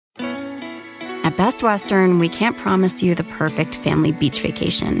At Best Western, we can't promise you the perfect family beach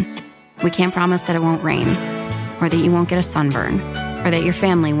vacation. We can't promise that it won't rain, or that you won't get a sunburn, or that your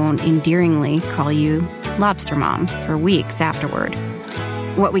family won't endearingly call you Lobster Mom for weeks afterward.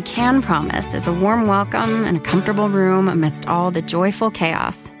 What we can promise is a warm welcome and a comfortable room amidst all the joyful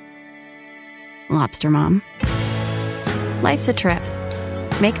chaos. Lobster Mom. Life's a trip.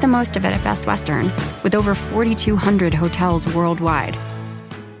 Make the most of it at Best Western, with over 4,200 hotels worldwide.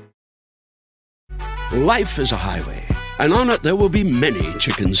 Life is a highway, and on it there will be many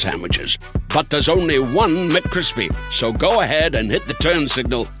chicken sandwiches. But there's only one McCrispy. So go ahead and hit the turn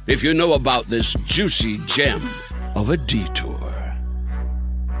signal if you know about this juicy gem of a detour.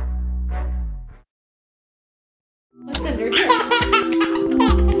 What's under here?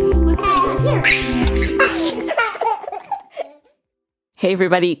 What's under here? Hey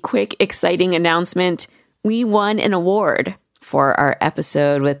everybody, quick exciting announcement. We won an award for our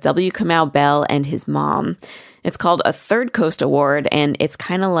episode with W. Kamau Bell and his mom. It's called a Third Coast Award, and it's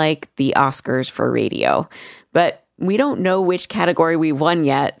kind of like the Oscars for radio. But we don't know which category we won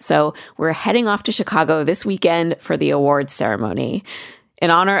yet, so we're heading off to Chicago this weekend for the awards ceremony. In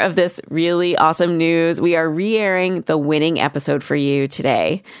honor of this really awesome news, we are re-airing the winning episode for you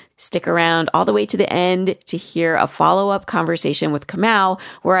today. Stick around all the way to the end to hear a follow-up conversation with Kamau,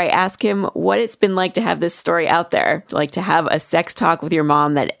 where I ask him what it's been like to have this story out there, like to have a sex talk with your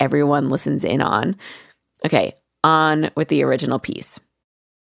mom that everyone listens in on. Okay, on with the original piece.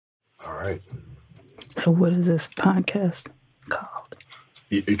 All right. So what is this podcast called?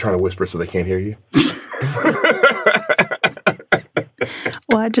 You're trying to whisper so they can't hear you?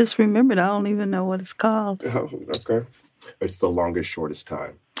 Well, I just remembered. I don't even know what it's called. Oh, okay. It's The Longest, Shortest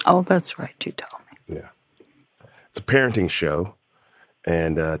Time. Oh, that's right. You told me. Yeah. It's a parenting show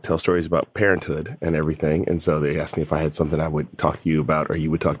and tell stories about parenthood and everything. And so they asked me if I had something I would talk to you about or you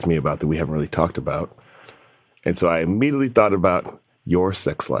would talk to me about that we haven't really talked about. And so I immediately thought about your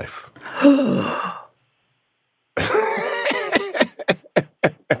sex life.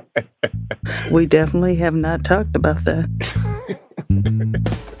 We definitely have not talked about that.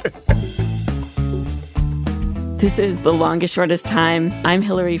 This is The Longest, Shortest Time. I'm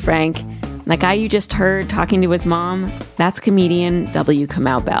Hillary Frank. That guy you just heard talking to his mom, that's comedian W.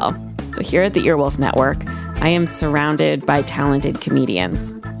 Kamau Bell. So here at the Earwolf Network, I am surrounded by talented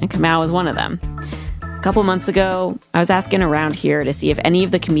comedians, and Kamau is one of them. A couple months ago, I was asking around here to see if any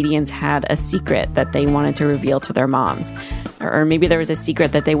of the comedians had a secret that they wanted to reveal to their moms, or maybe there was a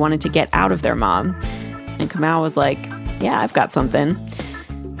secret that they wanted to get out of their mom. And Kamau was like, yeah, I've got something.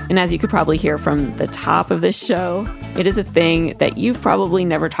 And as you could probably hear from the top of this show, it is a thing that you've probably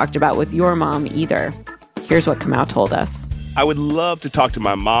never talked about with your mom either. Here's what Kamau told us. I would love to talk to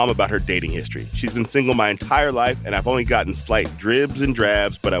my mom about her dating history. She's been single my entire life, and I've only gotten slight dribs and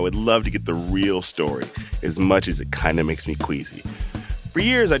drabs, but I would love to get the real story, as much as it kind of makes me queasy. For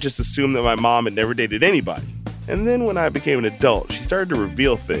years, I just assumed that my mom had never dated anybody. And then when I became an adult, she started to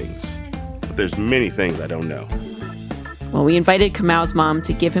reveal things. But there's many things I don't know. Well, we invited Kamau's mom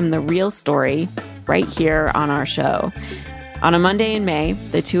to give him the real story right here on our show. On a Monday in May,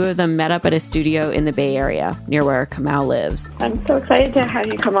 the two of them met up at a studio in the Bay Area, near where Kamau lives. I'm so excited to have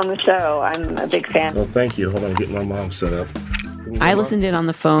you come on the show. I'm a big fan. Well, thank you. Hold on, get my mom set up. I listened in on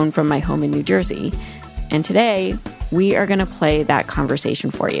the phone from my home in New Jersey. And today, we are going to play that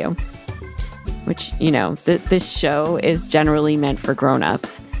conversation for you. Which, you know, this show is generally meant for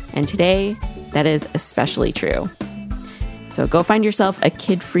grown-ups. And today, that is especially true. So go find yourself a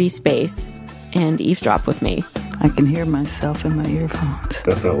kid-free space and eavesdrop with me. I can hear myself in my earphones.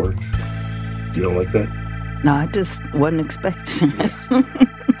 That's how it works. You don't like that? No, I just wasn't expecting it.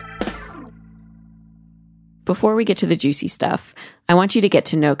 Before we get to the juicy stuff, I want you to get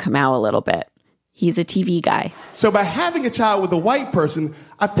to know Kamau a little bit. He's a TV guy. So by having a child with a white person,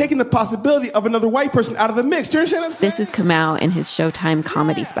 I've taken the possibility of another white person out of the mix. Do you understand what I'm saying? This is Kamau in his Showtime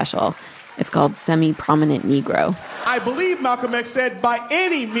comedy special. It's called Semi-Prominent Negro. I believe Malcolm X said, by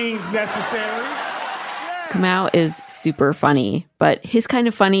any means necessary. Kamau is super funny, but his kind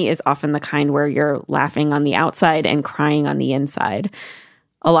of funny is often the kind where you're laughing on the outside and crying on the inside.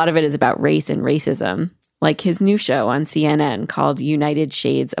 A lot of it is about race and racism, like his new show on CNN called United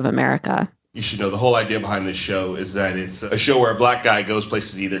Shades of America. You should know the whole idea behind this show is that it's a show where a black guy goes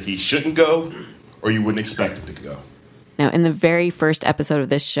places either he shouldn't go or you wouldn't expect him to go. Now, in the very first episode of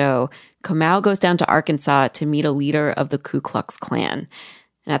this show, Kamau goes down to Arkansas to meet a leader of the Ku Klux Klan.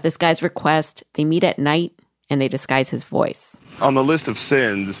 And at this guy's request, they meet at night and they disguise his voice. On the list of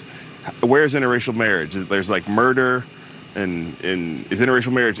sins, where's interracial marriage? There's like murder, and is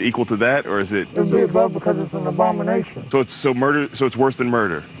interracial marriage equal to that, or is it? It'd be above because it's an abomination. So it's worse than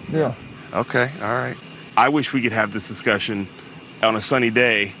murder. Yeah. Okay, all right. I wish we could have this discussion on a sunny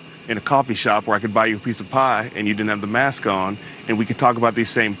day in a coffee shop where I could buy you a piece of pie and you didn't have the mask on, and we could talk about these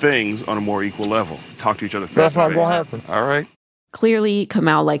same things on a more equal level. Talk to each other face to face. That's not going to happen. All right. Clearly,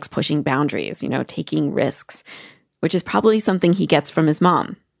 Kamau likes pushing boundaries, taking risks, which is probably something he gets from his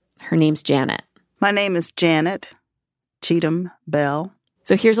mom. Her name's Janet. My name is Janet Cheatham Bell.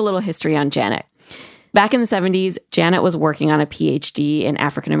 So here's a little history on Janet. Back in the 70s, Janet was working on a PhD in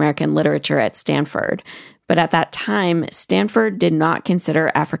African American literature at Stanford. But at that time, Stanford did not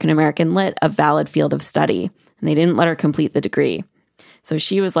consider African American lit a valid field of study, and they didn't let her complete the degree. So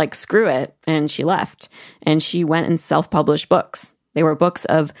she was like, screw it, and she left. And she went and self-published books. They were books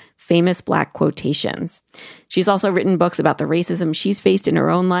of famous Black quotations. She's also written books about the racism she's faced in her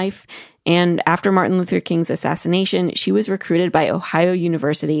own life. And after Martin Luther King's assassination, she was recruited by Ohio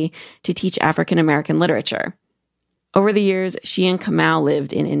University to teach African American literature. Over the years, she and Kamau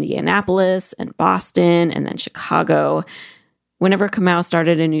lived in Indianapolis and Boston and then Chicago. Whenever Kamau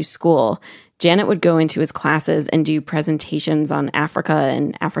started a new school, Janet would go into his classes and do presentations on Africa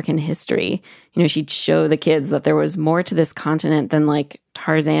and African history. She'd show the kids that there was more to this continent than like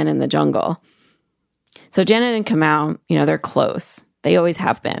Tarzan in the jungle. So Janet and Kamau, they're close. They always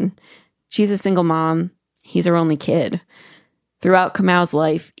have been. She's a single mom. He's her only kid. Throughout Kamau's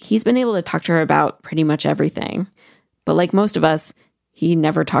life, he's been able to talk to her about pretty much everything. But like most of us, he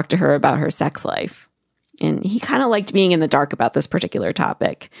never talked to her about her sex life. And he kind of liked being in the dark about this particular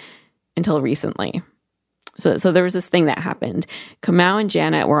topic. Until recently. So there was this thing that happened. Kamau and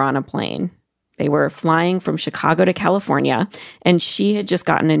Janet were on a plane. They were flying from Chicago to California, and she had just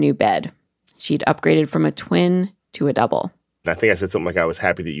gotten a new bed. She'd upgraded from a twin to a double. I think I said something like I was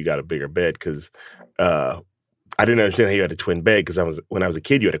happy that you got a bigger bed because I didn't understand how you had a twin bed because when I was a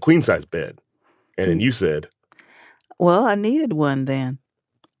kid, you had a queen-size bed. And then you said... Well, I needed one then.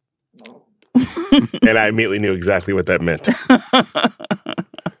 And I immediately knew exactly what that meant.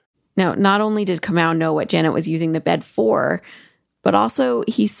 Now, not only did Kamau know what Janet was using the bed for, but also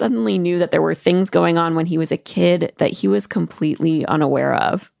he suddenly knew that there were things going on when he was a kid that he was completely unaware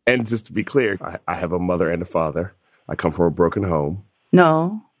of. And just to be clear, I have a mother and a father. I come from a broken home.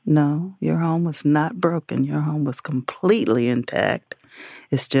 No, your home was not broken. Your home was completely intact.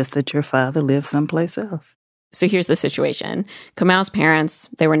 It's just that your father lived someplace else. So here's the situation. Kamau's parents,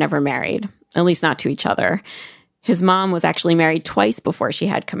 they were never married, at least not to each other. His mom was actually married twice before she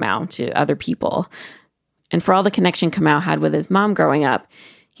had Kamau to other people. And for all the connection Kamau had with his mom growing up,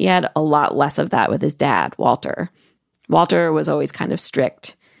 he had a lot less of that with his dad, Walter. Walter was always kind of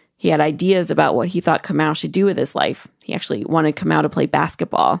strict. He had ideas about what he thought Kamau should do with his life. He actually wanted Kamau to play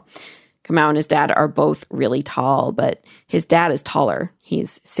basketball. Kamau and his dad are both really tall, but his dad is taller.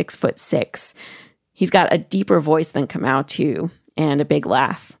 He's 6'6". He's got a deeper voice than Kamau, too, and a big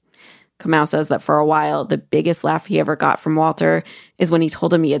laugh. Kamau says that for a while, the biggest laugh he ever got from Walter is when he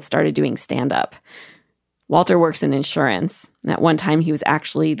told him he had started doing stand-up. Walter works in insurance. At one time, he was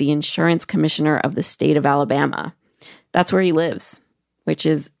actually the insurance commissioner of the state of Alabama. That's where he lives, which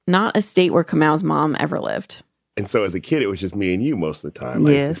is not a state where Kamau's mom ever lived. And so as a kid, it was just me and you most of the time. Yes.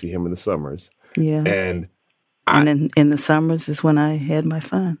 I used to see him in the summers. Yeah. And in the summers is when I had my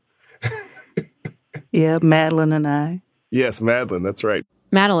fun. Yeah, Madeline and I. Yes, Madeline, that's right.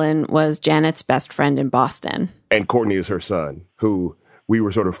 Madeline was Janet's best friend in Boston. And Courtney is her son, who we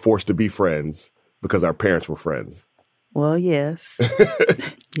were sort of forced to be friends because our parents were friends. Well, yes.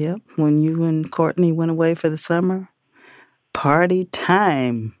 Yep. When you and Courtney went away for the summer, party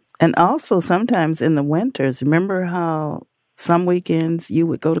time. And also sometimes in the winters, remember how some weekends you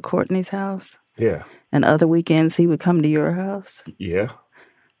would go to Courtney's house? Yeah. And other weekends he would come to your house? Yeah.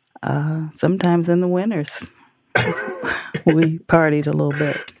 Sometimes in the winters. We partied a little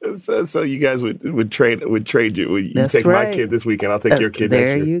bit. So you guys would trade you. You That's take right. my kid this weekend, I'll take your kid next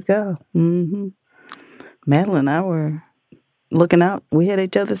year. There you go. Mm-hmm. Madeline and I were looking out. We had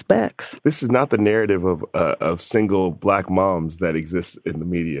each other's backs. This is not the narrative of single Black moms that exists in the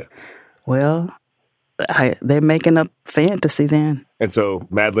media. Well, they're making up fantasy then. And so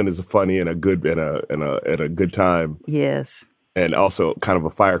Madeline is a funny and a good and a good time. Yes. And also kind of a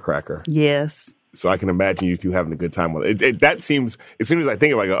firecracker. Yes. So I can imagine you two having a good time with it. That seems, as soon as I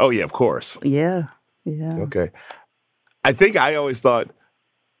think of it, I go, oh, yeah, of course. Yeah. Yeah. Okay. I think I always thought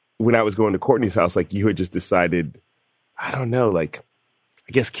when I was going to Courtney's house, like you had just decided, I don't know, like,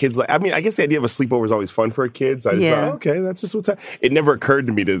 I guess kids I guess the idea of a sleepover is always fun for a kid. So I just thought, okay, that's just what's happening. It never occurred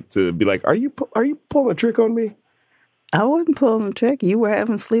to me to be like, are you pulling a trick on me? I wasn't pulling a trick. You were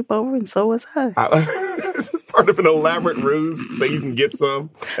having sleepover and so was I. This is part of an elaborate ruse so you can get some.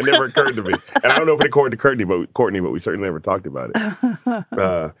 It never occurred to me. And I don't know if it occurred to Courtney, but we certainly never talked about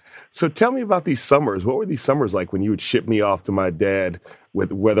it. So tell me about these summers. What were these summers like when you would ship me off to my dad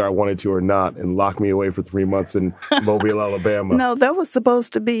with whether I wanted to or not and lock me away for 3 months in Mobile, Alabama? No, that was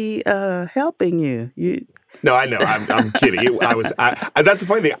supposed to be helping you. No, I know. I'm kidding. That's the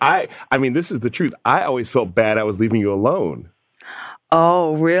funny thing. I mean, this is the truth. I always felt bad I was leaving you alone.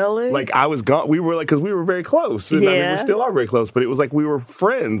 Oh, really? Like I was gone. We were like, because we were very close. And I mean, we still are very close, but it was like we were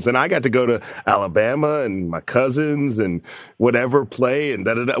friends. And I got to go to Alabama and my cousins and whatever play and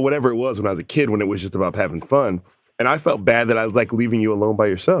whatever it was when I was a kid when it was just about having fun. And I felt bad that I was like leaving you alone by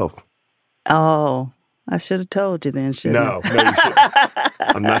yourself. Oh, I should have told you then, shouldn't I? No, you shouldn't.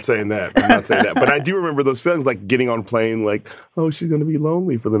 I'm not saying that. But I do remember those feelings like getting on a plane like, oh, she's going to be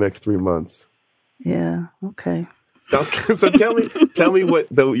lonely for the next 3 months. Yeah, okay. So tell me what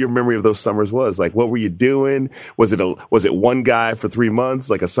your memory of those summers was. Like, what were you doing? Was it one guy for 3 months,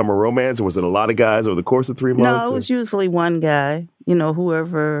 like a summer romance, or was it a lot of guys over the course of 3 months? No, it was usually one guy,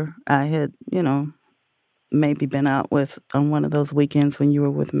 whoever I had, maybe been out with on one of those weekends when you were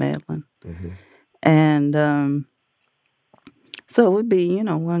with Madeline. Mm-hmm. And so it would be,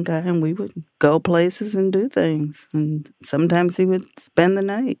 one guy, and we would go places and do things. And sometimes he would spend the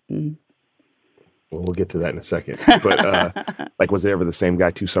night. Well, we'll get to that in a second. But, was it ever the same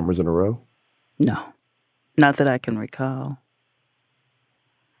guy 2 summers in a row? No. Not that I can recall.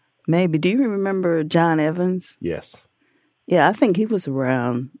 Maybe. Do you remember John Evans? Yes. Yeah, I think he was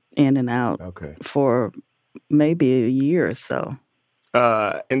around in and out for maybe a year or so.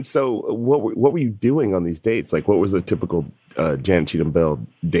 And so what were you doing on these dates? Like, what was a typical Janet Cheatham Bell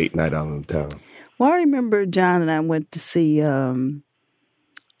date night out in town? Well, I remember John and I went to see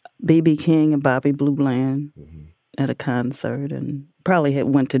B.B. King and Bobby Blue Bland at a concert, and probably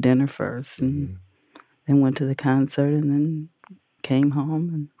went to dinner first, and then went to the concert, and then came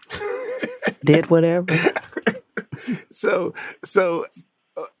home and did whatever. So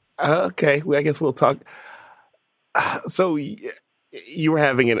okay. Well, I guess we'll talk. So you were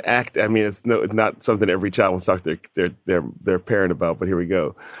having an act. I mean, it's not something every child wants to talk to their parent about. But here we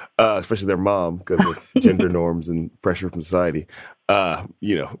go, especially their mom, because of gender norms and pressure from society. The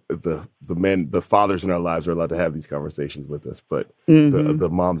fathers in our lives are allowed to have these conversations with us, but the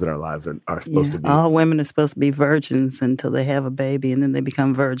moms in our lives are supposed to be. All women are supposed to be virgins until they have a baby, and then they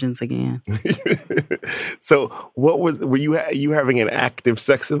become virgins again. So, were you having an active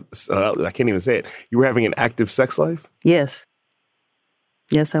sex? I can't even say it. You were having an active sex life? Yes.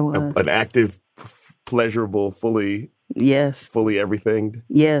 Yes, I was. An active, pleasurable, fully everything?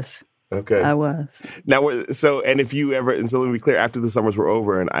 Yes. Okay. I was. Now, and if you ever, and so let me be clear, after the summers were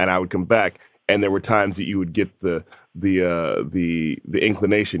over and I would come back and there were times that you would get the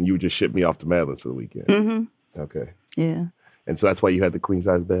inclination, you would just ship me off to Madeline's for the weekend. Mm-hmm. Okay. Yeah. And so that's why you had the queen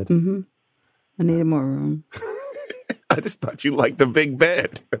size bed? Mm-hmm. I needed more room. I just thought you liked the big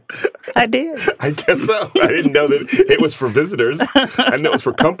bed. I did. I guess so. I didn't know that it was for visitors. I know it was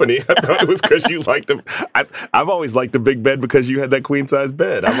for company. I thought it was because you liked them. I've always liked the big bed because you had that queen size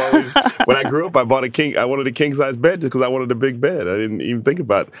bed. When I grew up, I wanted a king size bed just because I wanted a big bed. I didn't even think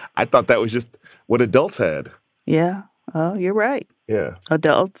about it. I thought that was just what adults had. Yeah. Oh, you're right. Yeah.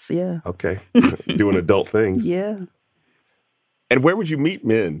 Adults, yeah. Okay. Doing adult things. Yeah. And where would you meet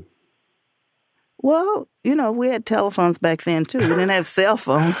men? Well, we had telephones back then, too. We didn't have cell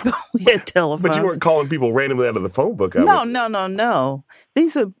phones, but we had telephones. But you weren't calling people randomly out of the phone book. No.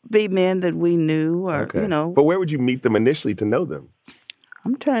 These would be men that we knew or, But where would you meet them initially to know them?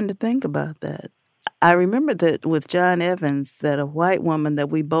 I'm trying to think about that. I remember that with John Evans, that a white woman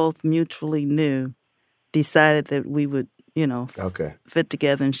that we both mutually knew decided that we would, fit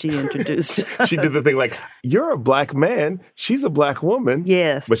together, and she introduced us. She did the thing like, you're a black man, she's a black woman.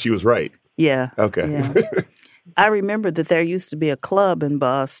 Yes. But she was right. Yeah. Okay. Yeah. I remember that there used to be a club in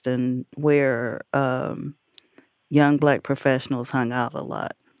Boston where young black professionals hung out a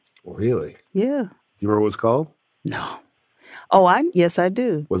lot. Really? Yeah. Do you remember what it was called? No. Oh, yes, I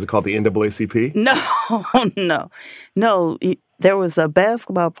do. Was it called the NAACP? No. There was a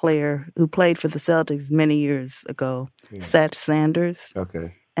basketball player who played for the Celtics many years ago, Satch Sanders.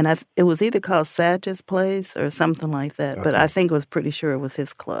 Okay. And it was either called Satch's Place or something like that. Okay. But I think it was pretty sure it was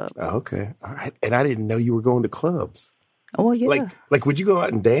his club. Oh, okay. All right. And I didn't know you were going to clubs. Oh, yeah. Like would you go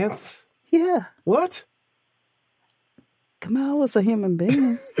out and dance? Yeah. What? Kamau was a human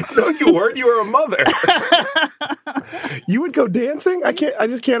being. No, you weren't. You were a mother. You would go dancing? I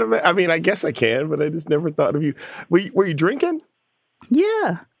just can't imagine. I mean, I guess I can, but I just never thought of you. Were you drinking?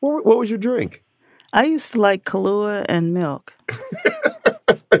 Yeah. What was your drink? I used to like Kahlua and milk.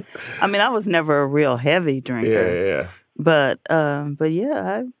 I mean, I was never a real heavy drinker. Yeah. But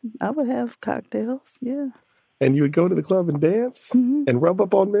yeah, I would have cocktails. Yeah. And you would go to the club and dance and rub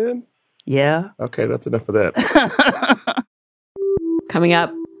up on men? Yeah. Okay, that's enough of that. Coming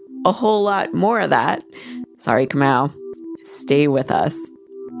up, a whole lot more of that. Sorry, Kamau. Stay with us.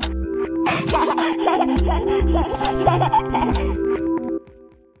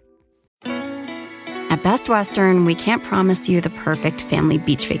 At Best Western, we can't promise you the perfect family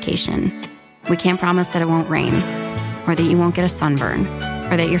beach vacation. We can't promise that it won't rain, or that you won't get a sunburn,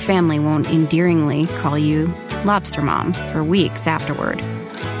 or that your family won't endearingly call you Lobster Mom for weeks afterward.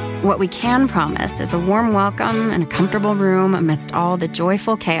 What we can promise is a warm welcome and a comfortable room amidst all the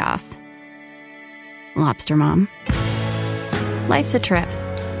joyful chaos. Lobster Mom. Life's a trip.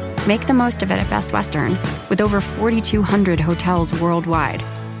 Make the most of it at Best Western, with over 4,200 hotels worldwide.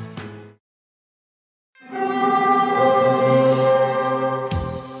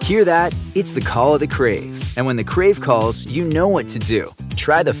 Hear that? It's the call of the Crave. And when the Crave calls, you know what to do.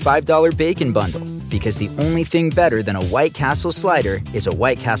 Try the $5 Bacon Bundle, because the only thing better than a White Castle slider is a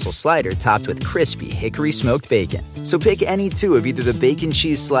White Castle slider topped with crispy hickory smoked bacon. So pick any two of either the Bacon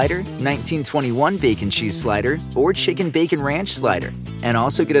Cheese Slider, 1921 Bacon Cheese Slider, or Chicken Bacon Ranch Slider. And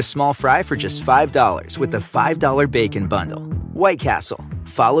also get a small fry for just $5 with the $5 Bacon Bundle. White Castle.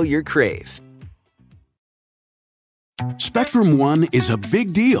 Follow your Crave. Spectrum One is a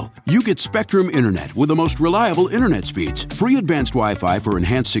big deal. You get Spectrum Internet with the most reliable internet speeds, free advanced Wi-Fi for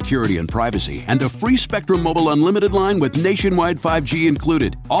enhanced security and privacy, and a free Spectrum Mobile Unlimited line with nationwide 5G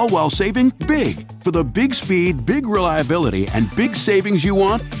included, all while saving big. For the big speed, big reliability, and big savings you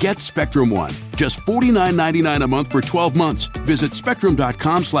want, get Spectrum One. Just $49.99 a month for 12 months. Visit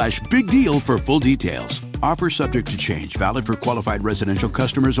spectrum.com/big deal for full details. Offer subject to change. Valid for qualified residential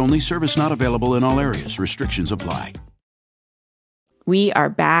customers only. Service not available in all areas. Restrictions apply. We are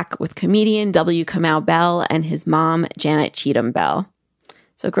back with comedian W. Kamau Bell and his mom, Janet Cheatham Bell.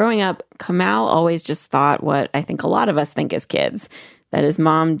 So growing up, Kamau always just thought what I think a lot of us think as kids, that his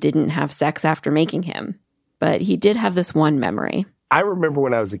mom didn't have sex after making him. But he did have this one memory. I remember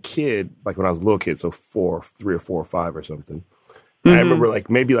when I was a kid, like when I was a little kid, so 3 or 4 or 5 or something. And I remember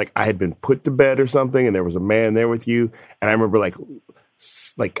maybe I had been put to bed or something and there was a man there with you. And I remember like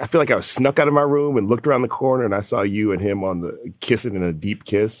I feel like I was snuck out of my room and looked around the corner and I saw you and him on the kissing in a deep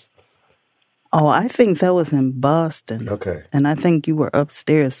kiss. Oh, I think that was in Boston. Okay. And I think you were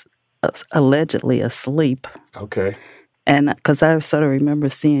upstairs allegedly asleep. Okay. And because I sort of remember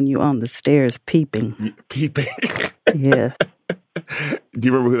seeing you on the stairs peeping. Peeping? Yeah. Do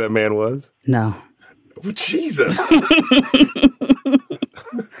you remember who that man was? No. Oh, Jesus.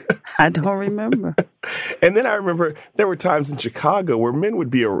 I don't remember. And then I remember there were times in Chicago where men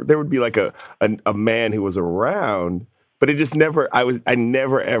would be, there would be like a man who was around, but it just never, I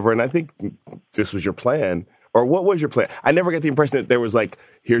never ever, and I think this was your plan, or what was your plan? I never got the impression that there was like,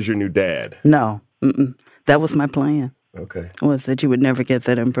 here's your new dad. No. That was my plan. Okay. Was that you would never get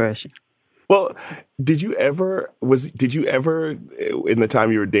that impression. Well, did you ever, in the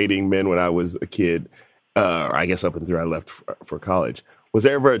time you were dating men when I was a kid, or I guess up until I left for college, was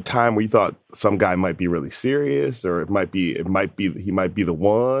there ever a time where you thought some guy might be really serious, or he might be the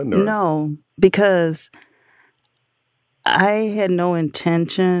one? Or? No, because I had no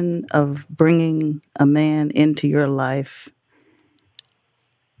intention of bringing a man into your life.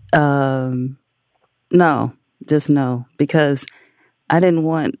 No, just no, because I didn't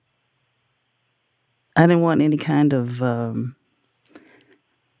want any kind of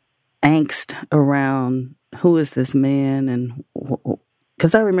angst around who is this man, and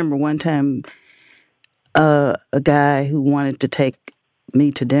because I remember one time a guy who wanted to take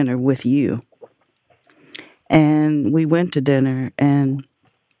me to dinner with you, and we went to dinner, and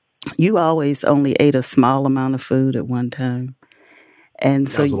you always only ate a small amount of food at one time, and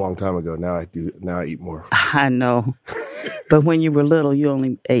so that was a long time ago. Now I eat more. I know, but when you were little, you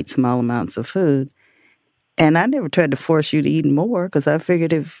only ate small amounts of food. And I never tried to force you to eat more because I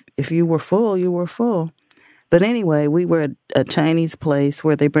figured if you were full, you were full. But anyway, we were at a Chinese place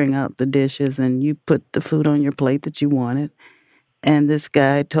where they bring out the dishes and you put the food on your plate that you wanted. And this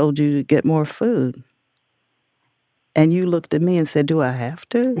guy told you to get more food. And you looked at me and said, "Do I have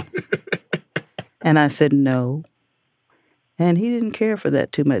to?" And I said, "No." And he didn't care for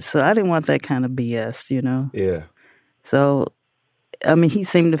that too much. So I didn't want that kind of BS, you know? Yeah. So I mean, he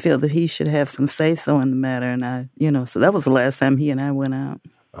seemed to feel that he should have some say-so in the matter, and so that was the last time he and I went out.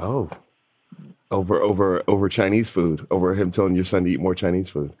 Oh, over Chinese food, over him telling your son to eat more Chinese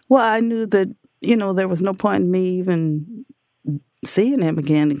food. Well, I knew that, there was no point in me even seeing him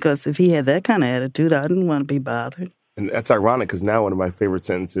again, because if he had that kind of attitude, I didn't want to be bothered. And that's ironic because now one of my favorite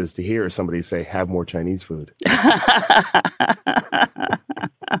sentences to hear is somebody say, have more Chinese food.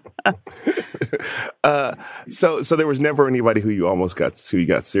 So there was never anybody who you got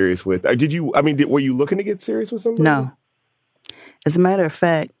serious with. Were you looking to get serious with somebody? No. As a matter of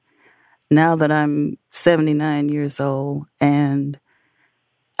fact, now that I'm 79 years old and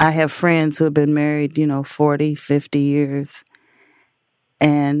I have friends who have been married, 40, 50 years.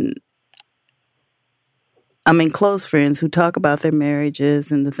 And close friends who talk about their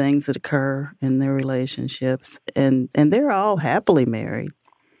marriages and the things that occur in their relationships. And they're all happily married.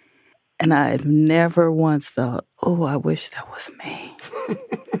 And I've never once thought, oh, I wish that was me.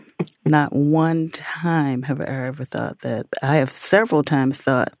 Not one time have I ever thought that. I have several times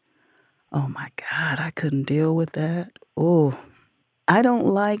thought, oh, my God, I couldn't deal with that. Oh, I don't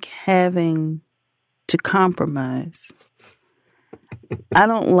like having to compromise. I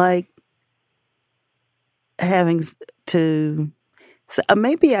don't like having to... So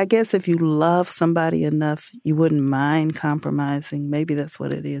maybe, I guess, if you love somebody enough, you wouldn't mind compromising. Maybe that's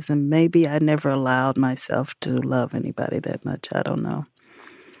what it is. And maybe I never allowed myself to love anybody that much. I don't know.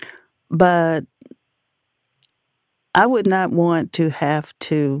 But I would not want to have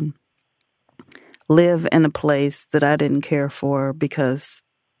to live in a place that I didn't care for because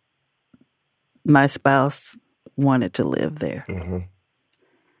my spouse wanted to live there. Mm-hmm.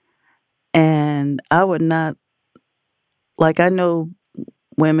 And I would not, I know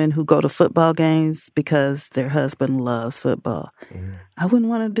women who go to football games because their husband loves football. Mm-hmm. I wouldn't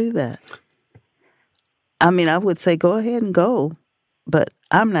want to do that. I would say, go ahead and go, but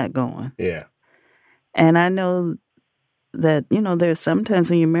I'm not going. Yeah. And I know that, there's sometimes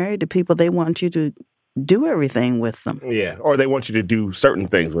when you're married to people, they want you to do everything with them. Yeah. Or they want you to do certain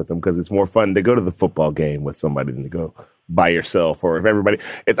things with them because it's more fun to go to the football game with somebody than to go by yourself. Or if everybody,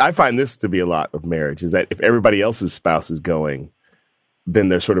 I find this to be a lot of marriage is that if everybody else's spouse is going, then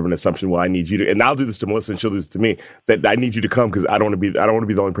there's sort of an assumption, well, I need you to, and I'll do this to Melissa and she'll do this to me, that I need you to come because I don't want to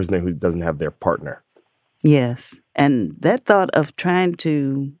be the only person there who doesn't have their partner. Yes. And that thought of trying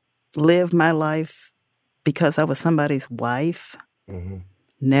to live my life because I was somebody's wife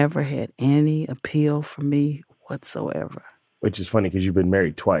never had any appeal for me whatsoever. Which is funny because you've been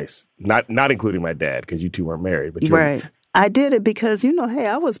married twice, not including my dad because you two weren't married. But right. I did it because, hey,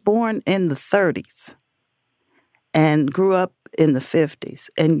 I was born in the 30s and grew up in the 50s.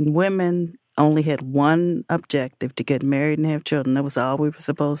 And women only had one objective, to get married and have children. That was all we were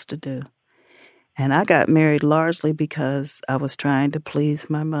supposed to do. And I got married largely because I was trying to please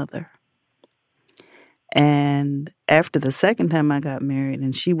my mother. And after the second time I got married,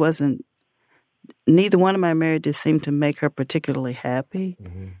 and neither one of my marriages seemed to make her particularly happy.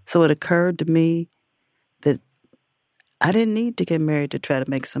 Mm-hmm. So it occurred to me that I didn't need to get married to try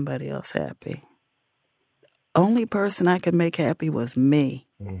to make somebody else happy. Only person I could make happy was me.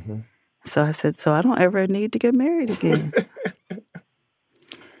 Mm-hmm. So I said, so I don't ever need to get married again.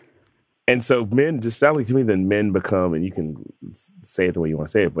 And so men, just sounds like to me that men become, and you can say it the way you want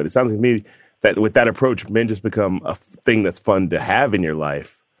to say it, but it sounds like to me that with that approach, men just become a thing that's fun to have in your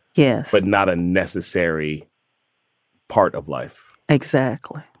life. Yes. But not a necessary part of life.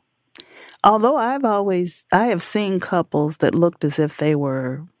 Exactly. Although I have seen couples that looked as if they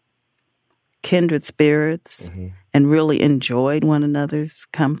were kindred spirits and really enjoyed one another's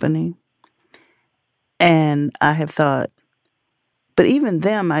company. And I have thought, but even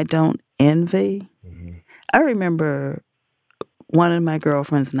them I don't envy. Mm-hmm. I remember one of my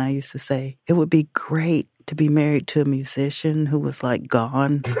girlfriends and I used to say, it would be great to be married to a musician who was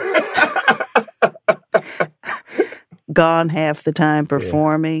gone. Gone half the time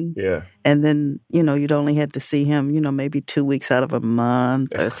performing. Yeah. And then, you'd only had to see him, maybe 2 weeks out of a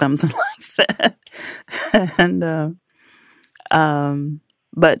month or something like that. And,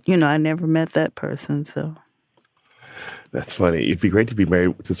 but, I never met that person, so. That's funny. It'd be great to be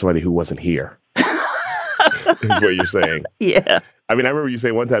married to somebody who wasn't here. Is what you're saying. Yeah. I remember you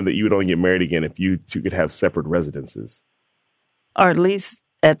saying one time that you would only get married again if you two could have separate residences. Or at least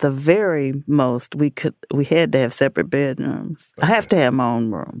at the very most, we had to have separate bedrooms. Okay. I have to have my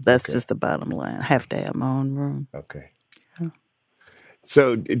own room. That's just the bottom line. I have to have my own room. Okay. Yeah.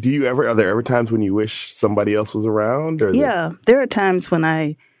 So are there ever times when you wish somebody else was around? Or yeah. There are times when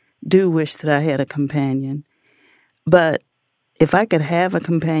I do wish that I had a companion. But if I could have a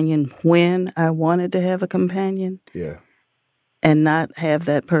companion when I wanted to have a companion, and not have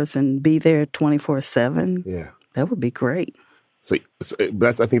that person be there 24/7, that would be great. So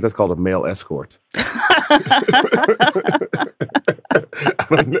I think that's called a male escort. I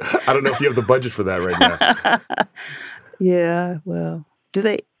don't know if you have the budget for that right now. Yeah, well,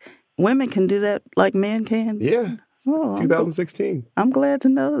 women can do that like men can? Yeah. Oh, 2016. I'm glad to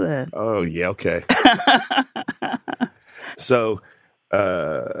know that. Oh, yeah, okay. So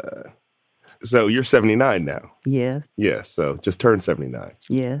you're 79 now. Yes. Yes, so just turned 79.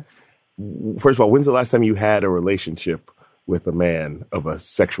 Yes. First of all, when's the last time you had a relationship with a man of a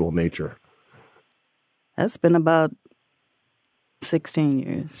sexual nature? That's been about 16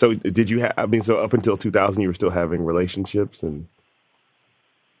 years. So did you have, so up until 2000, you were still having relationships? And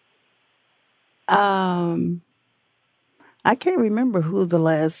I can't remember who the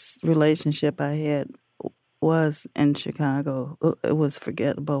last relationship I had was in Chicago. It was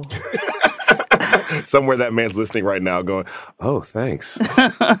forgettable. Somewhere that man's listening right now going, oh, thanks.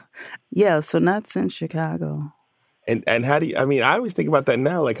 Yeah, so not since Chicago. And how do you, I always think about that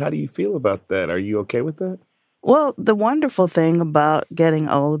now. Like, how do you feel about that? Are you okay with that? Well, the wonderful thing about getting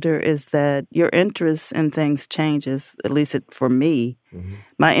older is that your interest in things changes, at least for me. Mm-hmm.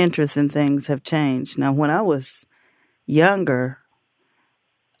 My interest in things have changed. Now, when I was younger,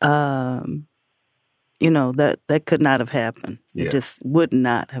 that could not have happened. Yeah. It just would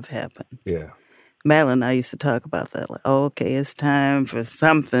not have happened. Yeah. Madeline and I used to talk about that. Like, oh, okay, it's time for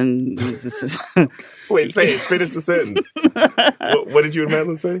something. Wait, say it. Finish the sentence. What did you and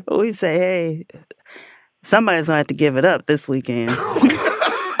Madeline say? We say, hey, somebody's going to have to give it up this weekend.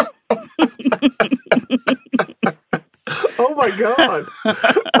 Oh, my God.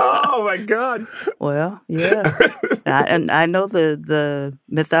 Oh, my God. Well, yeah. I know the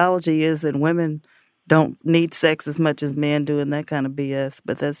mythology is that women don't need sex as much as men do and that kind of BS,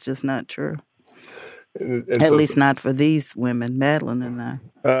 but that's just not true. At least not for these women, Madeline and I.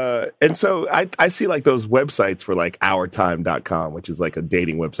 And so I see like those websites for like OurTime.com, which is like a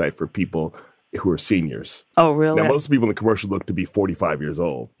dating website for people who are seniors. Oh, really? Now, most people in the commercial look to be 45 years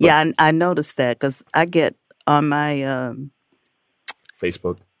old. Yeah, I noticed that because I get on my...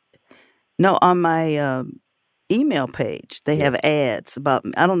 Facebook? No, on my email page, they have ads about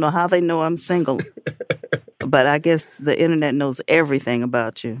me. I don't know how they know I'm single, but I guess the internet knows everything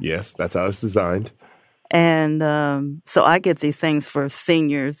about you. Yes, that's how it's designed. And so I get these things for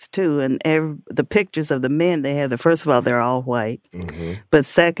seniors, too. And the pictures of the men they have, first of all, they're all white. Mm-hmm. But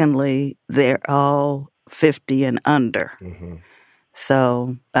secondly, they're all 50 and under. Mm-hmm.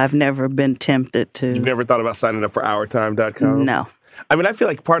 So I've never been tempted to. You've never thought about signing up for OurTime.com? No. I feel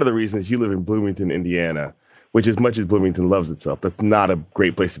like part of the reason is you live in Bloomington, Indiana, which as much as Bloomington loves itself, that's not a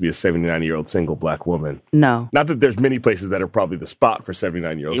great place to be a 79-year-old single black woman. No. Not that there's many places that are probably the spot for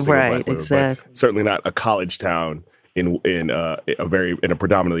 79-year-old single black women, exactly. But certainly not a college town in a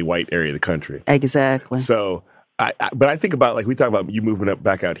predominantly white area of the country. Exactly. So, but I think about, like, we talk about you moving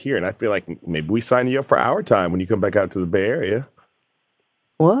back out here, and I feel like maybe we sign you up for Our Time when you come back out to the Bay Area.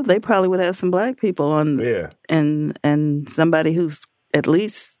 Well, they probably would have some black people on, and somebody who's at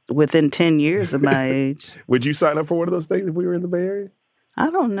least within 10 years of my age. Would you sign up for one of those things if we were in the Bay Area? I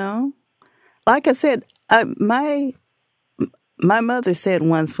don't know. Like I said, my mother said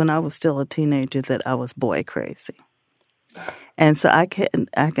once when I was still a teenager that I was boy crazy. And so I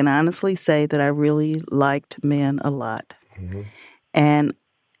can honestly say that I really liked men a lot. Mm-hmm. And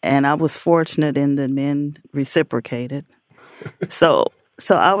I was fortunate in that men reciprocated. So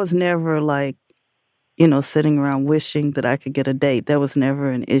I was never like, sitting around wishing that I could get a date. That was never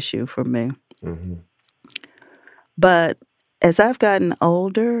an issue for me. Mm-hmm. But as I've gotten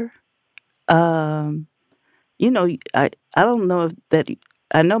older, I don't know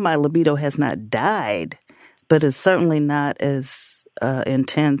I know my libido has not died, but it's certainly not as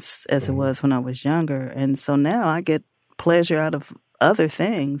intense as it was when I was younger. And so now I get pleasure out of other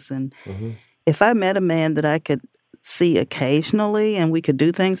things. And if I met a man that I could see occasionally and we could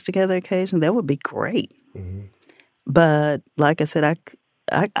do things together occasionally, that would be great. Mm-hmm. But like I said,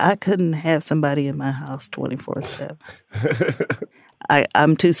 I couldn't have somebody in my house 24/7.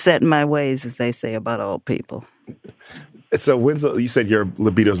 I'm too set in my ways, as they say about old people. So you said your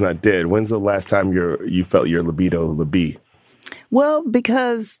libido's not dead. When's the last time you felt your libido? Well,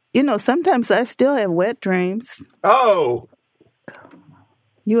 because, sometimes I still have wet dreams. Oh.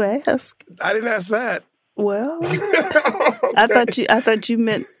 You ask. I didn't ask that. Well, okay. I thought you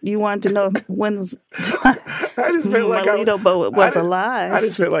meant you wanted to know when I just felt like libido was alive. I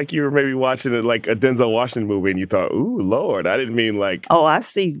just felt like you were maybe watching like a Denzel Washington movie and you thought, ooh, Lord. I didn't mean like... Oh, I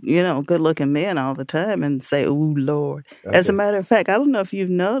see, good-looking men all the time and say, ooh, Lord. Okay. As a matter of fact, I don't know if you've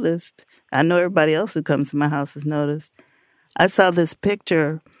noticed. I know everybody else who comes to my house has noticed. I saw this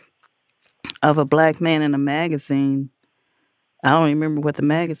picture of a black man in a magazine. I don't remember what the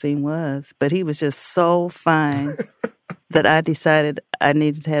magazine was, but he was just so fine that I decided I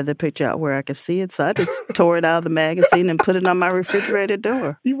needed to have the picture out where I could see it. So I just tore it out of the magazine and put it on my refrigerator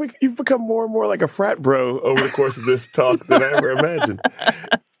door. You've become more and more like a frat bro over the course of this talk than I ever imagined.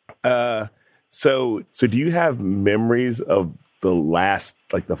 So do you have memories of the last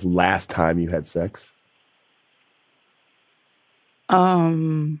time you had sex?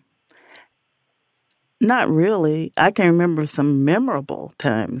 Not really. I can remember some memorable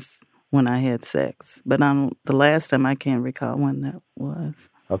times when I had sex, but the last time I can't recall when that was.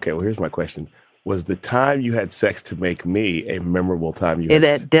 Okay, well, here's my question. Was the time you had sex to make me a memorable time you had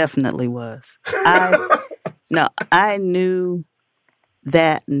It definitely was. I knew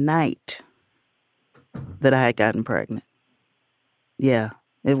that night that I had gotten pregnant. Yeah,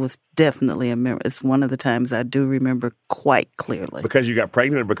 it was definitely a memory. It's one of the times I do remember quite clearly. Because you got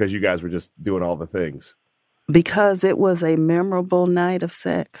pregnant or because you guys were just doing all the things? Because it was a memorable night of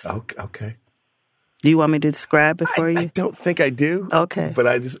sex. Okay. Do you want me to describe it for you? I don't think I do. Okay. But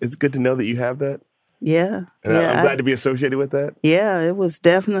it's good to know that you have that. Yeah. And I'm glad to be associated with that. Yeah, it was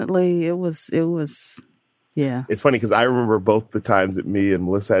definitely, it was, yeah. It's funny because I remember both the times that me and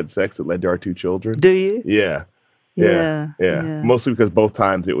Melissa had sex that led to our 2 children. Do you? Yeah. Yeah. Mostly because both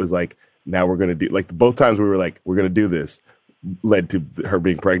times it was like, now we're going to do, like both times we were like, we're going to do this, led to her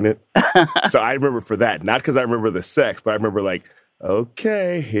being pregnant. So I remember for that, not because I remember the sex, but I remember like,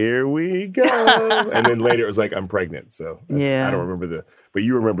 okay, here we go. And then later it was like, I'm pregnant. So I don't remember but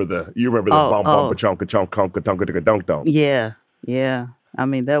you remember the bum bum chonka chonka chonka tonka tonka donk donk. Yeah. I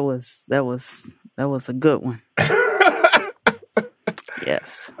mean, that was a good one.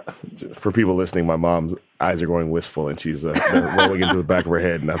 Yes. For people listening, my mom's eyes are going wistful and she's rolling into the back of her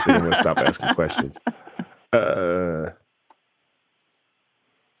head, and I think I'm going to stop asking questions.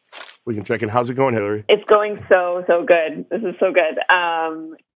 We can check in. How's it going, Hillary? It's going so good. This is so good.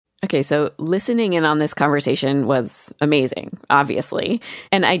 Okay, so listening in on this conversation was amazing, obviously.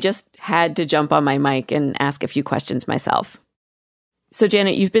 And I just had to jump on my mic and ask a few questions myself. So,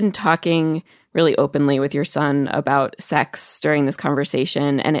 Janet, you've been talking really openly with your son about sex during this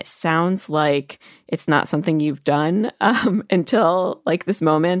conversation, and it sounds like it's not something you've done until like this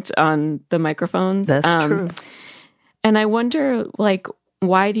moment on the microphones. That's true. And I wonder, like,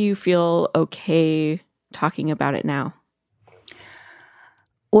 why do you feel okay talking about it now?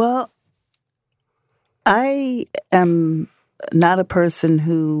 Well, I am not a person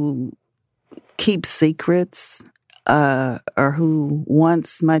who keeps secrets or who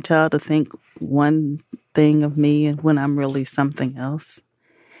wants my child to think one thing of me when I'm really something else.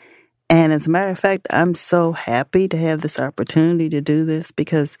 And as a matter of fact, I'm so happy to have this opportunity to do this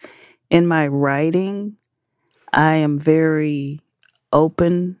because in my writing, I am very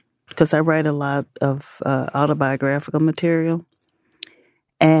open because I write a lot of autobiographical material.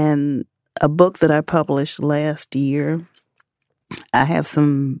 And a book that I published last year, I have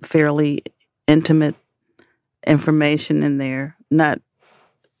some fairly intimate information in there, not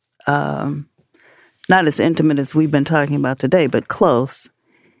as intimate as we've been talking about today, but close.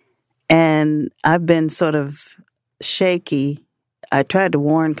 And I've been sort of shaky. I tried to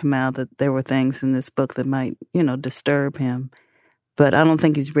warn Kamau that there were things in this book that might, disturb him, but I don't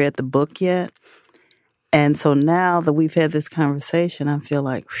think he's read the book yet. And so now that we've had this conversation, I feel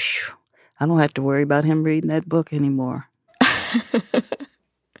like, whew, I don't have to worry about him reading that book anymore.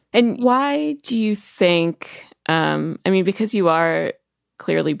 And why do you think, because you are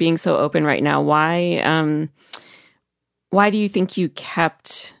clearly being so open right now, why do you think you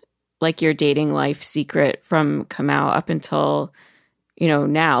kept like your dating life secret from Kamau up until,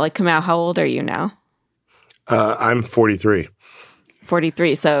 now? Like, Kamau, how old are you now? I'm 43.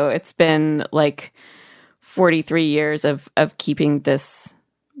 43. So it's been like 43 years of keeping this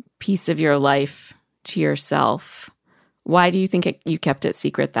piece of your life to yourself. Why do you think you kept it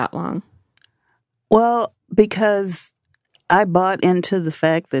secret that long? Well, because I bought into the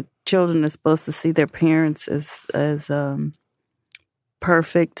fact that children are supposed to see their parents as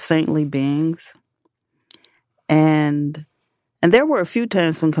perfect, saintly beings. And there were a few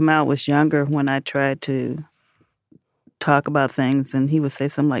times when Kamau was younger when I tried to talk about things, and he would say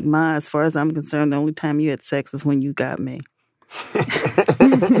something like, Ma, as far as I'm concerned, the only time you had sex is when you got me.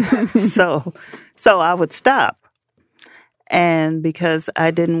 So I would stop. And because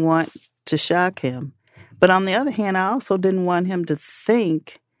I didn't want to shock him. But on the other hand, I also didn't want him to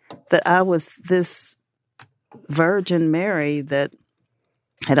think that I was this Virgin Mary that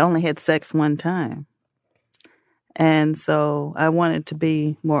had only had sex one time. And so I wanted to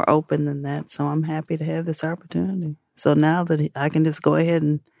be more open than that. So I'm happy to have this opportunity. So now that I can just go ahead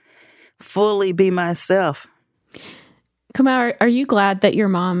and fully be myself. Kamau, are you glad that your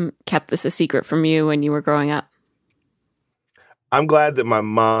mom kept this a secret from you when you were growing up? I'm glad that my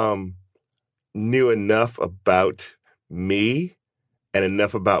mom knew enough about me and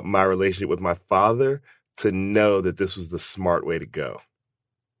enough about my relationship with my father to know that this was the smart way to go.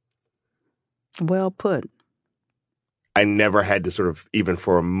 Well put. I never had to sort of, even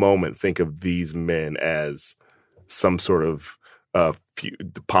for a moment, think of these men as some sort of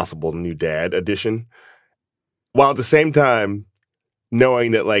possible new dad addition. While at the same time,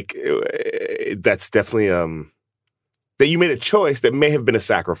 knowing that, like, that's definitely, that you made a choice that may have been a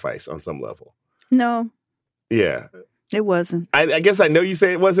sacrifice on some level. No. Yeah. It wasn't. I guess I know you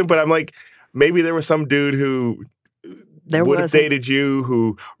say it wasn't, but I'm like, maybe there was some dude who would have dated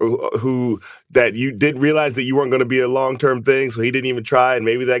you who that you didn't realize that you weren't going to be a long-term thing, so he didn't even try, and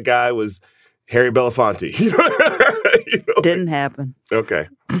maybe that guy was Harry Belafonte. Didn't happen. Okay.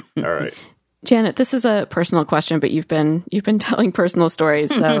 All right. Janet, this is a personal question, but you've been telling personal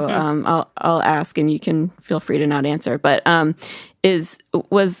stories, so I'll ask, and you can feel free to not answer. But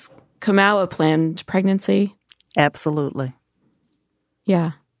was Kamau a planned pregnancy? Absolutely.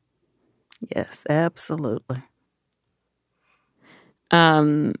 Yeah. Yes, absolutely.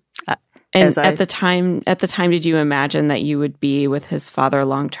 And at the time, did you imagine that you would be with his father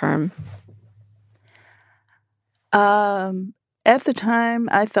long term? At the time,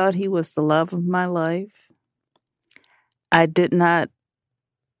 I thought he was the love of my life. I did not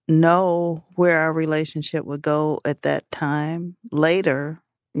know where our relationship would go at that time. Later,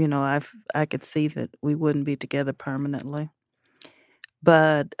 I could see that we wouldn't be together permanently.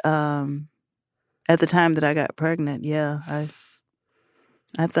 But at the time that I got pregnant, I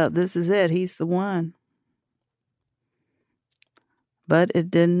thought, this is it. He's the one. But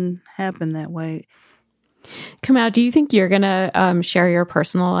it didn't happen that way. Kamau, do you think you're going to share your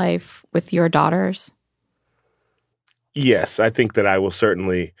personal life with your daughters? Yes, I think that I will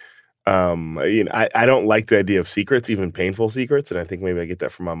certainly. I don't like the idea of secrets, even painful secrets, and I think maybe I get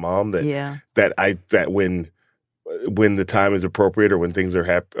that from my mom. That when the time is appropriate, or when things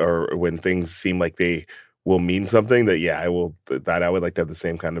are or when things seem like they will mean something, I will. That I would like to have the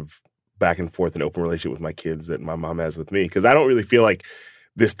same kind of back and forth and open relationship with my kids that my mom has with me, because I don't really feel like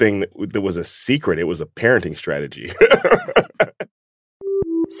this thing that was a secret. It was a parenting strategy.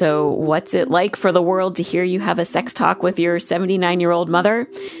 So what's it like for the world to hear you have a sex talk with your 79-year-old mother?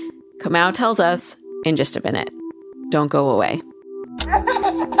 Kamau tells us in just a minute. Don't go away.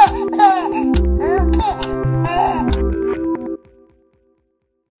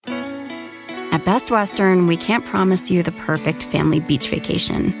 At Best Western, we can't promise you the perfect family beach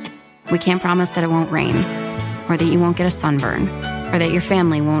vacation. We can't promise that it won't rain, or that you won't get a sunburn, or that your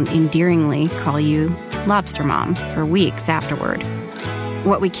family won't endearingly call you Lobster Mom for weeks afterward.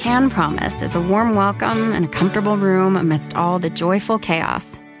 What we can promise is a warm welcome and a comfortable room amidst all the joyful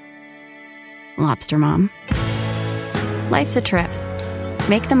chaos. Lobster Mom. Life's a trip.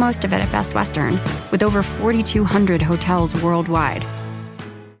 Make the most of it at Best Western, with over 4,200 hotels worldwide.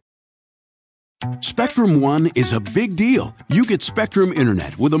 Spectrum One is a big deal. You get Spectrum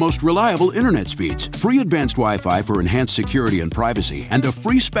Internet with the most reliable internet speeds, free advanced Wi-Fi for enhanced security and privacy, and a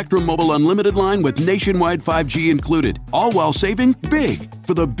free Spectrum Mobile unlimited line with nationwide 5G included, all while saving big.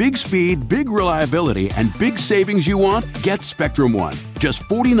 For the big speed, big reliability, and big savings you want, get Spectrum One. Just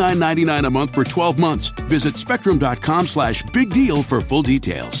 $49.99 a month for 12 months. Visit spectrum.com/big deal for full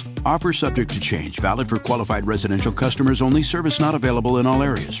details. Offer subject to change. Valid for qualified residential customers only. Service not available in all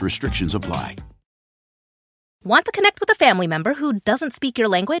areas. Restrictions apply. Want to connect with a family member who doesn't speak your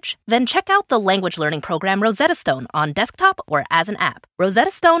language? Then check out the language learning program Rosetta Stone on desktop or as an app. Rosetta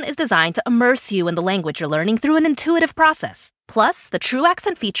Stone is designed to immerse you in the language you're learning through an intuitive process. Plus, the True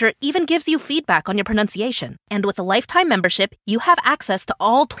Accent feature even gives you feedback on your pronunciation. And with a lifetime membership, you have access to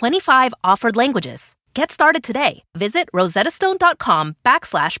all 25 offered languages. Get started today. Visit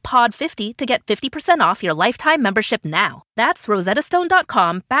rosettastone.com/pod50 to get 50% off your lifetime membership now. That's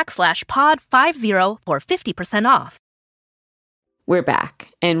rosettastone.com/pod50 for 50% off. We're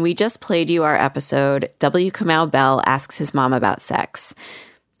back, and we just played you our episode, W. Kamau Bell Asks His Mom About Sex.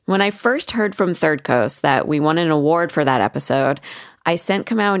 When I first heard from Third Coast that we won an award for that episode, I sent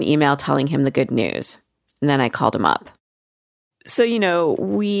Kamau an email telling him the good news. And then I called him up. So,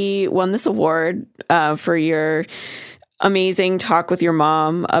 we won this award for your amazing talk with your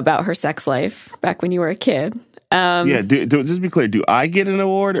mom about her sex life back when you were a kid. Just be clear. Do I get an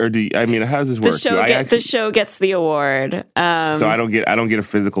award, or how does this work? The show gets the award. So I don't get a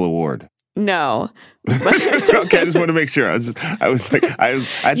physical award. No. Okay, I just want to make sure. I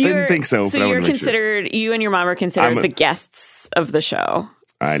didn't think so. So but you're considered. You and your mom are considered the guests of the show.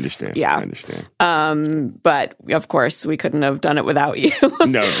 I understand. Yeah. I understand. But of course, we couldn't have done it without you.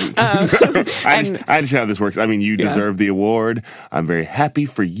 No. I understand how this works. I mean, you deserve the award. I'm very happy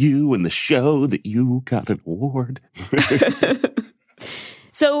for you and the show that you got an award.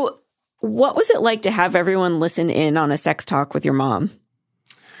 So what was it like to have everyone listen in on a sex talk with your mom?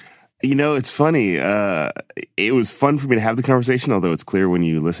 You know, it's funny. It was fun for me to have the conversation, although it's clear when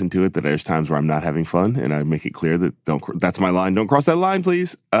you listen to it that there's times where I'm not having fun, and I make it clear that that's my line. Don't cross that line,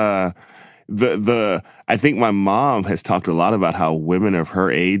 please. I think my mom has talked a lot about how women of her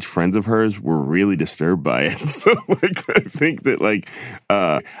age, friends of hers, were really disturbed by it. So, I think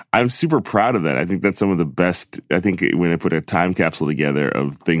that, I'm super proud of that. I think that's some of the best. I think when I put a time capsule together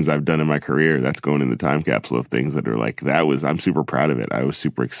of things I've done in my career, that's going in the time capsule of things that are I'm super proud of it. I was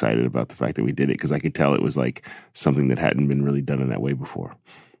super excited about the fact that we did it because I could tell it was like something that hadn't been really done in that way before.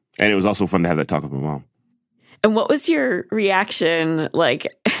 And it was also fun to have that talk with my mom. And what was your reaction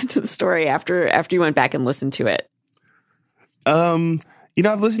to the story after you went back and listened to it? I've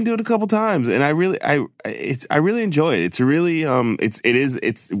listened to it a couple times, and I really enjoy it. It's really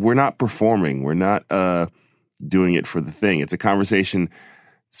we're not performing. We're not doing it for the thing. It's a conversation.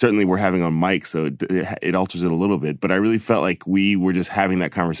 Certainly, we're having on mic, so it alters it a little bit. But I really felt like we were just having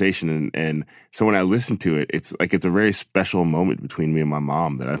that conversation, and so when I listened to it, it's a very special moment between me and my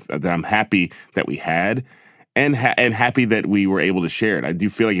mom that I'm happy that we had. And happy that we were able to share it. I do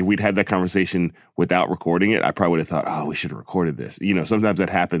feel like if we'd had that conversation without recording it, I probably would have thought, oh, we should have recorded this. You know, sometimes that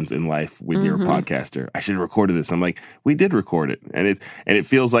happens in life when you're a podcaster. I should have recorded this. And I'm like, we did record it. And it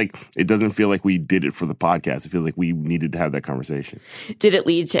feels like, it doesn't feel like we did it for the podcast. It feels like we needed to have that conversation. Did it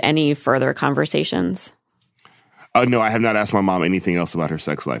lead to any further conversations? No, I have not asked my mom anything else about her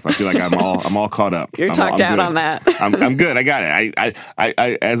sex life. I feel like I'm all caught up. You're talked out on that. I'm good. I got it.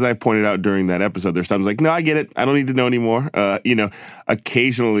 I as I pointed out during that episode, there's times like, no, I get it. I don't need to know anymore.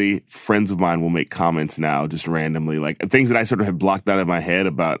 Occasionally friends of mine will make comments now just randomly, like things that I sort of have blocked out of my head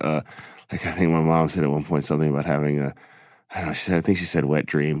about, I think my mom said at one point something about having I think she said wet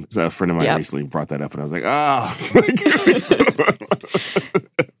dream. So a friend of mine recently brought that up and I was like,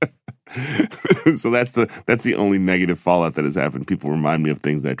 so that's the only negative fallout that has happened. People remind me of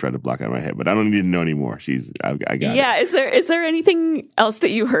things that I try to block out of my head, but I don't need to know anymore. I got it. Yeah. Is there anything else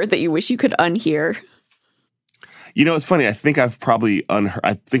that you heard that you wish you could unhear? You know, it's funny. I think I've probably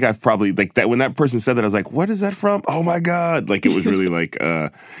like that when that person said that, I was like, what is that from? Oh my God. Like, it was really like,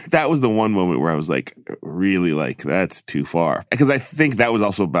 that was the one moment where I was like, really like, that's too far. Because I think that was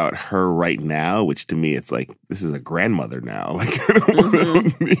also about her right now, which to me, it's like, this is a grandmother now. Like,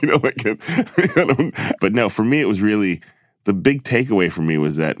 but no, for me, it was really, the big takeaway for me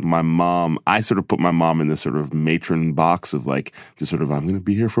was that my mom, I sort of put my mom in this sort of matron box of like, just sort of, I'm going to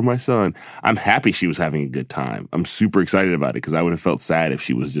be here for my son. I'm happy she was having a good time. I'm super excited about it because I would have felt sad if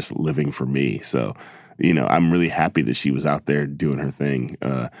she was just living for me. So, I'm really happy that she was out there doing her thing,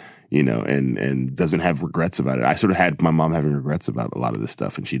 and doesn't have regrets about it. I sort of had my mom having regrets about a lot of this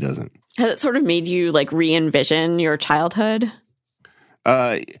stuff and she doesn't. Has it sort of made you like re-envision your childhood?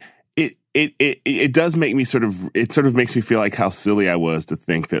 It does make me it sort of makes me feel like how silly I was to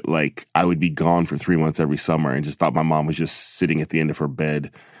think that like I would be gone for 3 months every summer and just thought my mom was just sitting at the end of her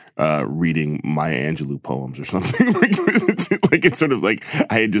bed reading Maya Angelou poems or something. Like it's sort of like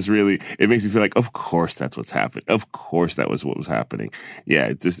I had just really, it makes me feel like, of course that's what's happened. Of course that was what was happening.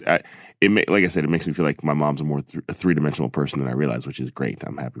 Yeah, like I said, it makes me feel like my mom's a more three-dimensional person than I realized, which is great.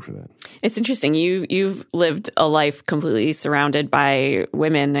 I'm happy for that. It's interesting. You've lived a life completely surrounded by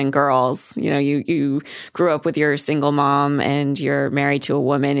women and girls. You grew up with your single mom and you're married to a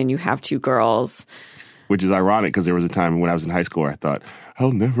woman and you have 2 girls. Which is ironic because there was a time when I was in high school where I thought,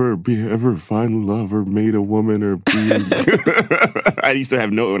 I'll never ever find love or meet a woman or be. I used to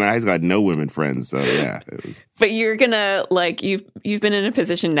have when I was in high school, I had no women friends. So yeah. But you're gonna you've been in a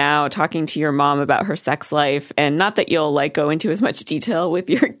position now talking to your mom about her sex life, and not that you'll go into as much detail with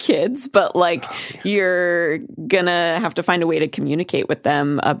your kids, but you're gonna have to find a way to communicate with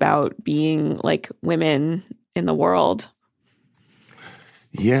them about being women in the world.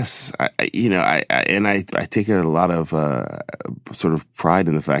 Yes, I take a lot of sort of pride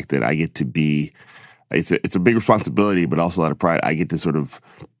in the fact that I get to be. It's a big responsibility, but also a lot of pride. I get to sort of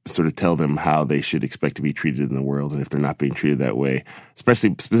tell them how they should expect to be treated in the world, and if they're not being treated that way,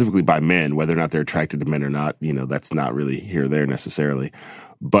 specifically by men, whether or not they're attracted to men or not, that's not really here or there necessarily,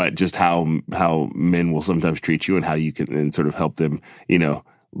 but just how men will sometimes treat you and how you can and sort of help them,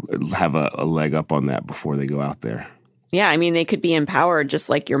 have a leg up on that before they go out there. Yeah, I mean, they could be empowered just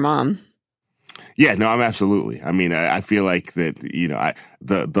like your mom. Yeah, no, I'm absolutely. I mean, I feel like that.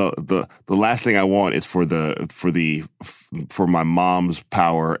 The last thing I want is for my mom's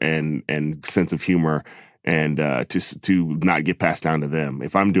power and sense of humor and to not get passed down to them.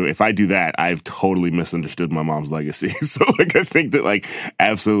 If I do that, I've totally misunderstood my mom's legacy. So I think that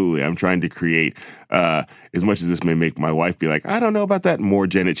absolutely, I'm trying to create as much as this may make my wife be like, I don't know about that, more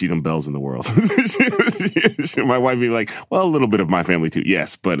Janet Cheatham Bells in the world. My wife be like, well, a little bit of my family too,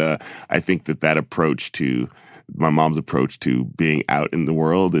 yes, but I think that approach to my mom's approach to being out in the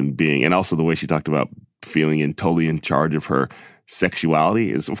world and also the way she talked about feeling totally in charge of her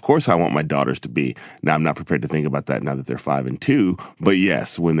sexuality is, of course, how I want my daughters to be. Now, I'm not prepared to think about that now that they're 5 and 2, but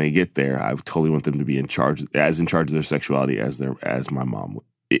yes, when they get there, I totally want them to be in charge of their sexuality as my mom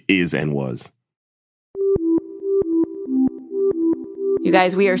is and was. You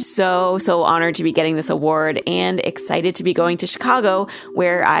guys, we are so honored to be getting this award and excited to be going to Chicago,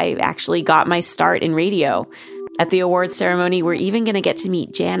 where I actually got my start in radio. At the awards ceremony, we're even going to get to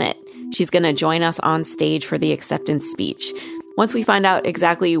meet Janet. She's going to join us on stage for the acceptance speech. Once we find out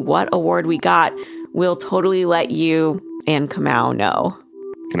exactly what award we got, we'll totally let you and Kamau know.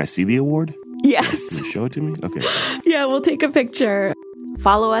 Can I see the award? Yes. Can you show it to me? Okay. Yeah, we'll take a picture.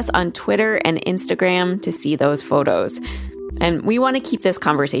 Follow us on Twitter and Instagram to see those photos. And we want to keep this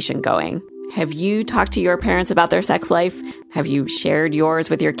conversation going. Have you talked to your parents about their sex life? Have you shared yours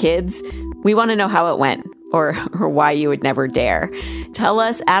with your kids? We want to know how it went. Or why you would never dare. Tell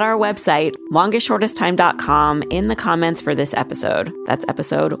us at our website, longestshortesttime.com, in the comments for this episode. That's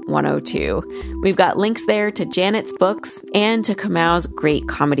episode 102. We've got links there to Janet's books and to Kamau's great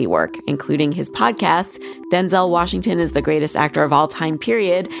comedy work, including his podcasts, Denzel Washington is the greatest actor of all time,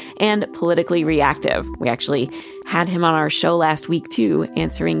 period, and Politically Reactive. We actually had him on our show last week, too,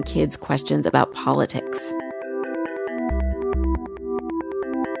 answering kids' questions about politics.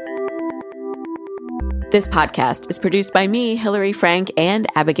 This podcast is produced by me, Hillary Frank, and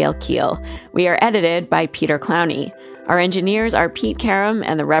Abigail Keel. We are edited by Peter Clowney. Our engineers are Pete Karam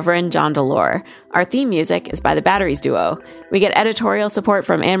and the Reverend John Delore. Our theme music is by the Batteries Duo. We get editorial support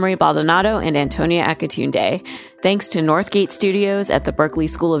from Anne-Marie Baldonado and Antonia Akatunde. Thanks to Northgate Studios at the Berkeley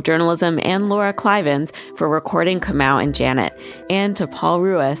School of Journalism and Laura Clivens for recording Kamau and Janet, and to Paul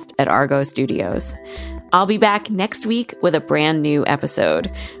Ruest at Argo Studios. I'll be back next week with a brand new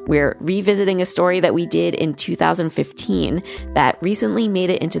episode. We're revisiting a story that we did in 2015 that recently made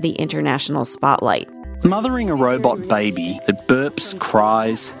it into the international spotlight. Mothering a robot baby that burps,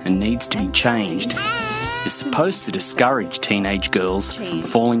 cries, and needs to be changed is supposed to discourage teenage girls from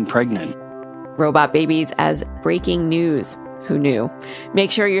falling pregnant. Robot babies as breaking news. Who knew?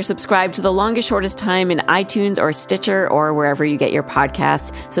 Make sure you're subscribed to The Longest Shortest Time in iTunes or Stitcher or wherever you get your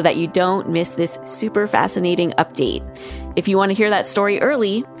podcasts so that you don't miss this super fascinating update. If you want to hear that story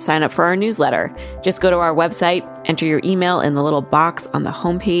early, sign up for our newsletter. Just go to our website, enter your email in the little box on the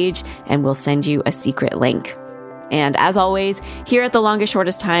homepage, and we'll send you a secret link. And as always, here at The Longest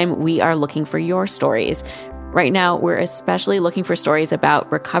Shortest Time, we are looking for your stories. Right now, we're especially looking for stories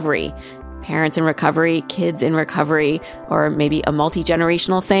about recovery. Parents in recovery, kids in recovery, or maybe a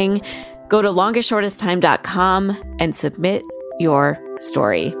multi-generational thing. Go to longestshortesttime.com and submit your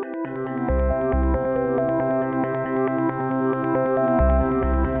story.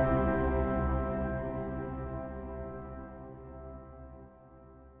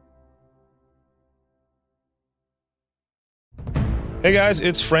 Hey guys,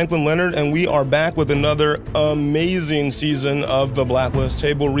 it's Franklin Leonard, and we are back with another amazing season of The Blacklist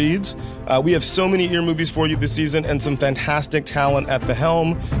Table Reads. We have so many ear movies for you this season and some fantastic talent at the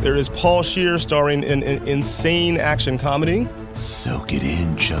helm. There is Paul Scheer starring in an insane action comedy. Soak it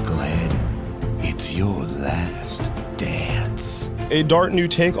in, Chucklehead. It's your last dance. A dark new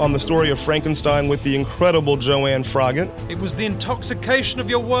take on the story of Frankenstein with the incredible Joanne Froggatt. It was the intoxication of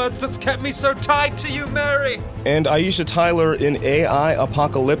your words that's kept me so tied to you, Mary. And Aisha Tyler in AI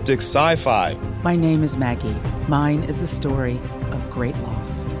apocalyptic sci-fi. My name is Maggie. Mine is the story of great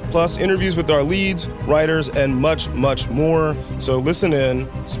loss. Plus interviews with our leads, writers, and much, much more. So listen in,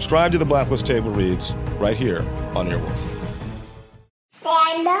 subscribe to The Blacklist Table Reads right here on Earwolf.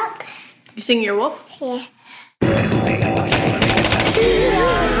 Stand up. You sing Earwolf? Yeah.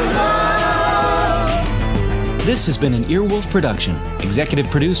 This has been an Earwolf production, executive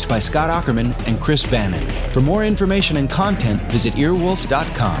produced by Scott Aukerman and Chris Bannon. For more information and content, visit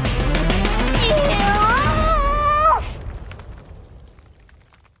earwolf.com.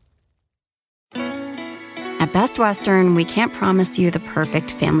 At Best Western, we can't promise you the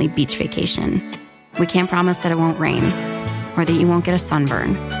perfect family beach vacation. We can't promise that it won't rain, or that you won't get a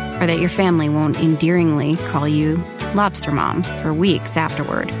sunburn, or that your family won't endearingly call you Lobster Mom for weeks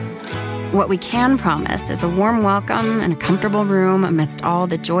afterward. What we can promise is a warm welcome and a comfortable room amidst all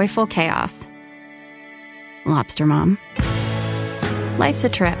the joyful chaos. Lobster Mom. Life's a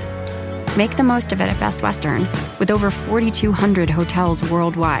trip. Make the most of it at Best Western, with over 4,200 hotels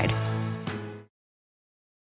worldwide.